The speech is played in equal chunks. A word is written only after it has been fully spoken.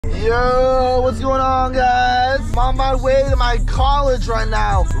Yo, what's going on, guys? I'm on my way to my college right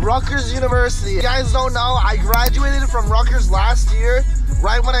now, Rutgers University. You guys don't know, I graduated from Rutgers last year.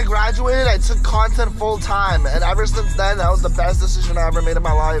 Right when I graduated, I took content full time, and ever since then, that was the best decision I ever made in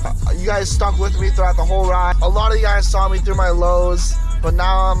my life. You guys stuck with me throughout the whole ride. A lot of you guys saw me through my lows, but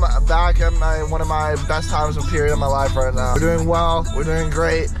now I'm back at one of my best times of period in my life right now. We're doing well, we're doing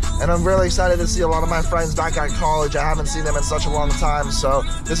great, and I'm really excited to see a lot of my friends back at college. I haven't seen them in such a long time, so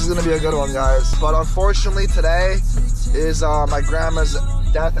this is gonna be a good one, guys. But unfortunately, today is my grandma's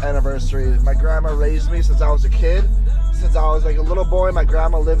death anniversary. My grandma raised me since I was a kid. Since I was like a little boy, my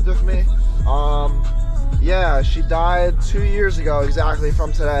grandma lived with me. Yeah, she died 2 years ago exactly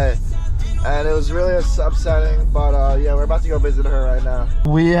from today. And it was really upsetting, but yeah, we're about to go visit her right now.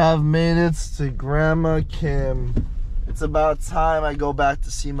 We have made it to Grandma Kim. It's about time I go back to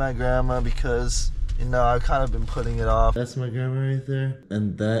see my grandma because, you know, I've kind of been putting it off. That's my grandma right there.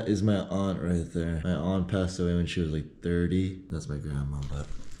 And that is my aunt right there. My aunt passed away when she was like 30. That's my grandma, but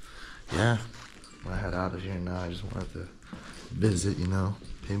yeah. I'm gonna head out of here now. I just wanted to visit, you know,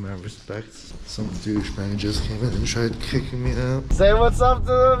 pay my respects. Some douchebag just came in and tried kicking me out. Say what's up to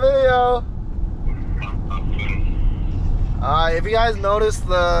the video. If you guys noticed,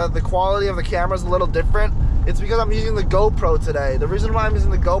 the quality of the camera is a little different. It's because I'm using the GoPro today. The reason why I'm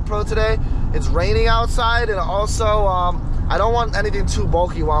using the GoPro today, it's raining outside, and also I don't want anything too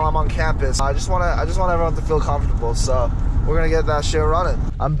bulky while I'm on campus. I just want everyone to feel comfortable, so we're gonna get that shit running.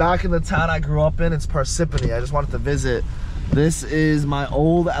 I'm back in the town I grew up in. It's Parsippany. I just wanted to visit. This is my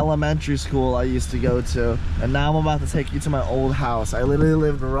old elementary school I used to go to, and now I'm about to take you to my old house. I literally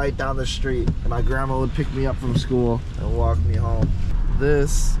lived right down the street, and my grandma would pick me up from school and walk me home.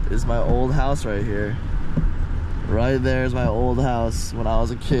 This is my old house right here. Right there is my old house when I was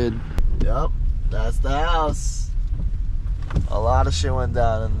a kid. Yep, that's the house. A lot of shit went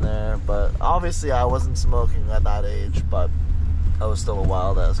down in there, but obviously I wasn't smoking at that age, but I was still a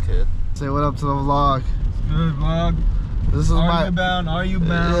wild ass kid. Say what up to the vlog. Good vlog. This is Are you bound? Are you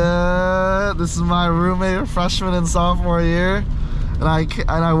bound? Yeah, this is my roommate freshman and sophomore year. And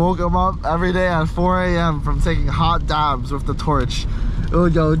I woke him up every day at 4 a.m. from taking hot dabs with the torch. It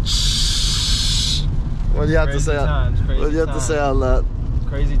would go shh. What do you have to say? What do you have to say on that?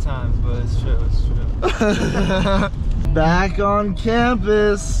 Crazy times, but it's true. It's true. Back on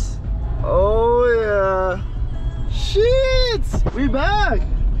campus. Oh yeah. Shit. We back.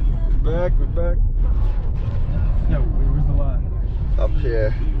 We're back. No, where's the line? Up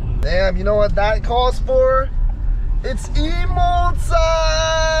here. Damn, you know what that calls for? It's emo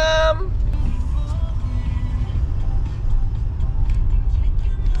time.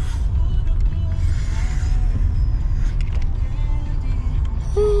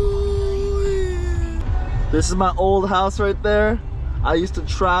 This is my old house right there. I used to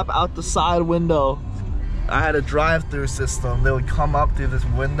trap out the side window. I had a drive-through system. They would come up through this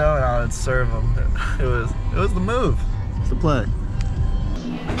window and I would serve them. It was the move. It's the play.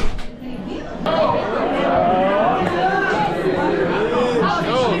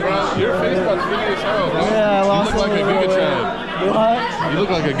 Your face part's big as hell, bro. Yeah, I lost you look like a Giga Chad. What? You look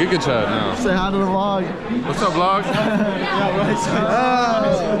like a Giga Chad now. Say hi to the vlog. What's up, vlog?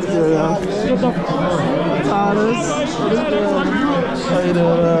 Thomas. How you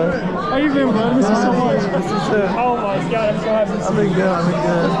doing? How you been, bro? Miss you so much. Oh my god, I'm so happy to see you. I've been good,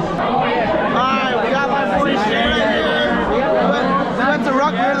 Alright, we got my boy Shane right here. We went to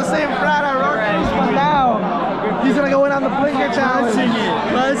Rutgers, we're the same frat at Rutgers, but now he's gonna go in on the blinker challenge.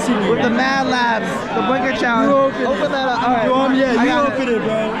 Let's see With the Mad Labs, the blinker challenge. Open that up. Alright. Yeah, you open it,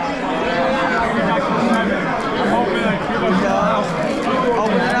 bro.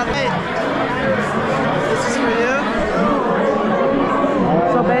 Open it up. Hey. This is for you.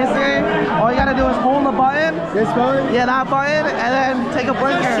 So basically, all you gotta do is hold the button. This button? Yeah, that button, and then take a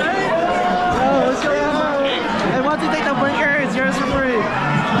blinker. And once you take the blinker, it's yours for free.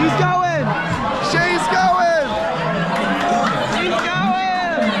 He's going! Shay's going! He's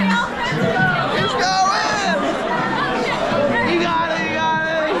going! He's going! You got it, you got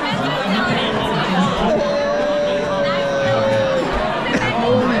it!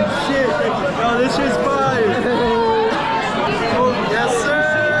 Holy shit. Yo, this shit's fire. Yes, sir!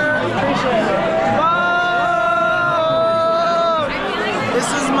 Whoa! This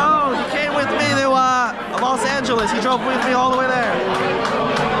is Mo. He came with me to Los Angeles. He drove with me all the way there.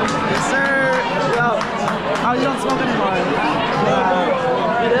 Yes, sir. Yo. Oh, you don't smoke anymore?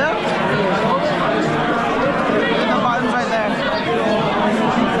 You do? The button's right there.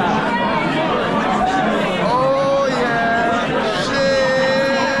 Oh, yeah.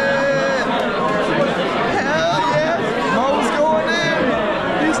 Shit. Hell yeah. Mo's going in.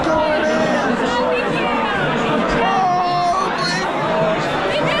 He's going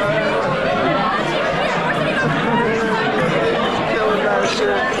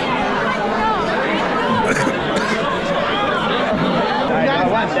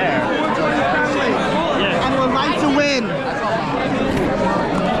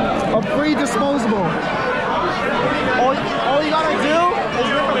A free disposable. All you gotta do is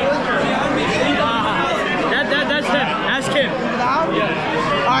rip a blinker. That's him. Ask him. Down?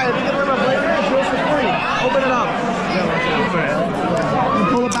 Yeah. Alright, if you can rip a blinker, it's yours for free. Open it up. You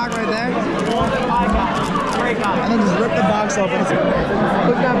pull it back right there. And then just rip the box open.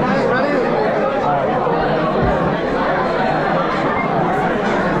 Look that bite, ready?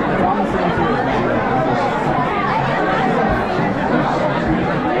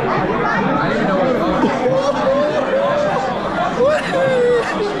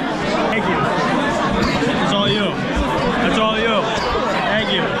 Thank you. It's all you. That's all you. Thank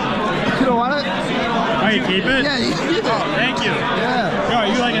you. You don't want it? Oh, you keep it? Yeah, you keep it. Thank you. Yeah. Yo, are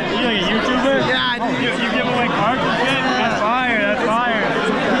you like a YouTuber? Yeah, I do. You give away cards and shit? That's fire. That's fire.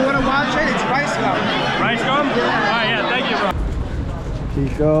 You want to watch it? It's rice gum. Rice gum? Alright, yeah, thank you, bro.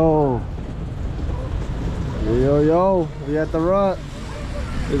 Kiko. Yo, we at the rut.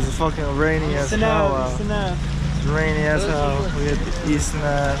 It's fucking rainy as hell. It's rainy as hell. We at the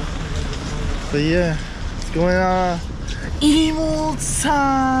Eastnet. But yeah, it's going on emo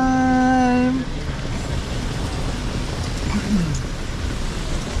time.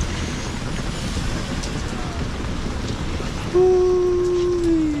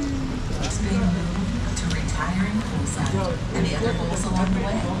 Just being moved to retiring poolside and the other goals along the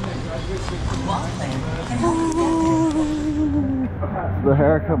way. A walk plan can help you get there. The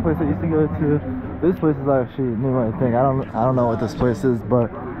haircut place I used to go to. This place is actually new, I think. I don't know what this place is, but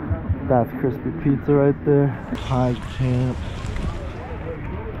that's crispy pizza right there. High camp.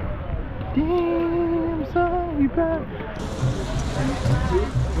 Damn, son, we back.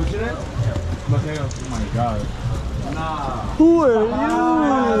 What's your name? Mateo. Oh my god. Who are you?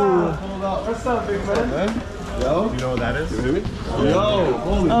 What's up, big man? Yo. You know what that is? You hear me? Yo.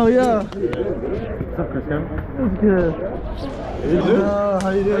 Holy Oh yeah. What's up, Chris Cam? It's good. How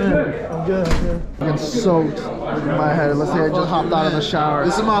you doing? I'm good. I'm getting soaked in my head. Let's say I just hopped out of the shower.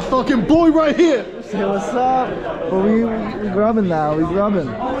 This is my fucking boy right here. Say what's up? But we grubbing now. We grubbing.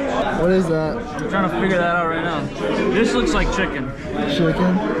 What is that? I'm trying to figure that out right now. This looks like chicken.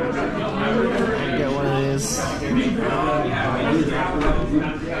 Chicken. Get one of these.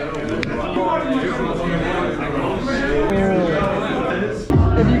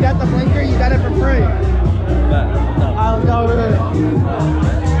 If you got the blinker, you got it for free. I'll go with it.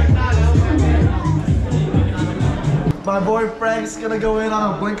 My boy Frank's gonna go in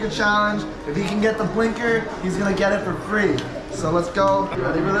on a blinker challenge. If he can get the blinker, he's gonna get it for free. So let's go. You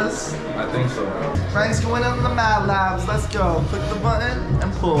ready for this? I think so. Frank's going in the Mad Labs. Let's go. Click the button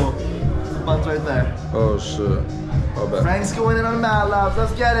and pull. The button's right there. Oh shit. Oh bad. Frank's going in on the Mad Labs.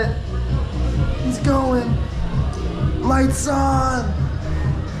 Let's get it. He's going. Lights on.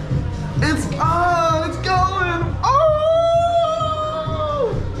 It's on. It's going. Oh!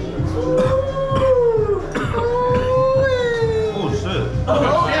 Oh shit.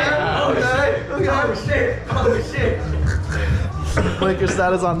 Okay. Blinker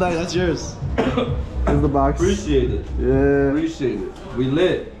status on that. That's yours. Here's the box. Appreciate it. Yeah. Appreciate it. We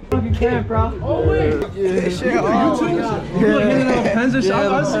lit. You can't, bro. Oh, wait. Yeah. Shit, YouTube? Yeah. Handing out pens and shit. Yeah,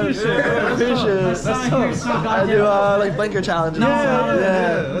 I see your shit. Appreciate it. That's tough. I do like blinker challenges.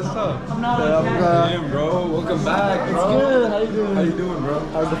 Yeah, that's tough. Damn, bro. Welcome back, bro. It's good. How you doing? How you doing, bro?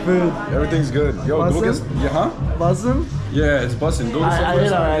 How's the food? Everything's good. Yo, go get. Bussin'? Yeah, huh? Buzzing? Yeah, it's busting. Go get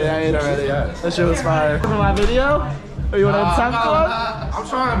some. I ate already. Yeah. That shit was fire. For my video? Or you want to time code? I'm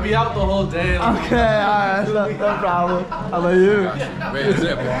trying to be out the whole day. Okay, alright, no problem. How about you? Wait, is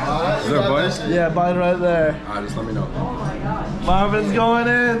there a bunch? Yeah, mine right there. Alright, just let me know. Marvin's going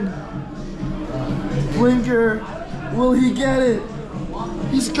in. Blinker, will he get it?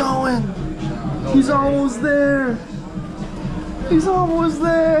 He's going. He's almost there. He's almost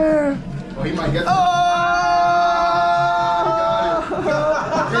there. Oh, he might get Oh!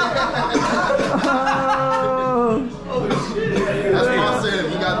 That's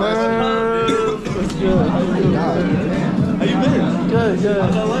awesome. He got that That's good. How you been? Good.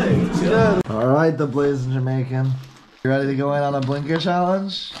 Good. All right, the blazing Jamaican. You ready to go in on a blinker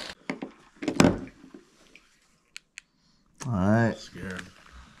challenge? All right. Scared.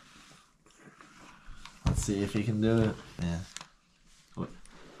 Let's see if he can do it. Yeah. What?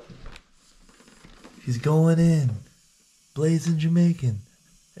 He's going in. Blazing Jamaican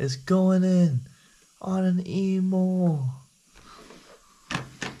is going in on an emo.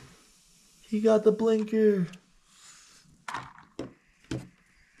 He got the blinker.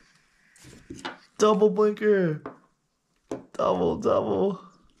 Double blinker. Double.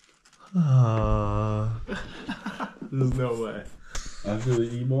 There's no way. After the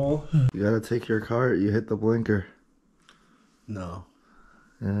e-ball? You gotta take your cart, you hit the blinker. No.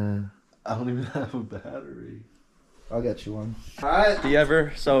 I don't even have a battery. I'll get you one. Alright. Do you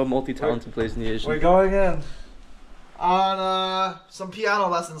ever so multi-talented plays in the Asian? We're going in on some piano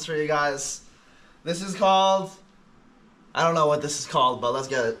lessons for you guys. This is called, I don't know what this is called, but let's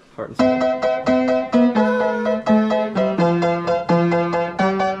get it. Heart and soul.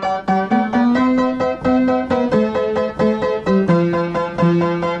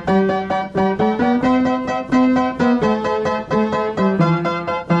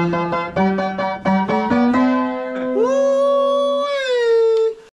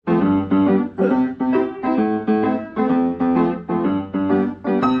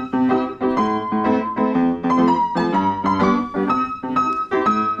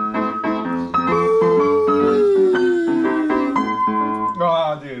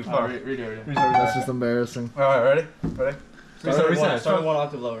 That's just embarrassing. Alright, ready? Ready? Reset. Start one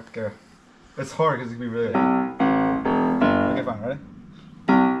octave lower. Okay. It's hard because it can be really. Okay, fine. Ready?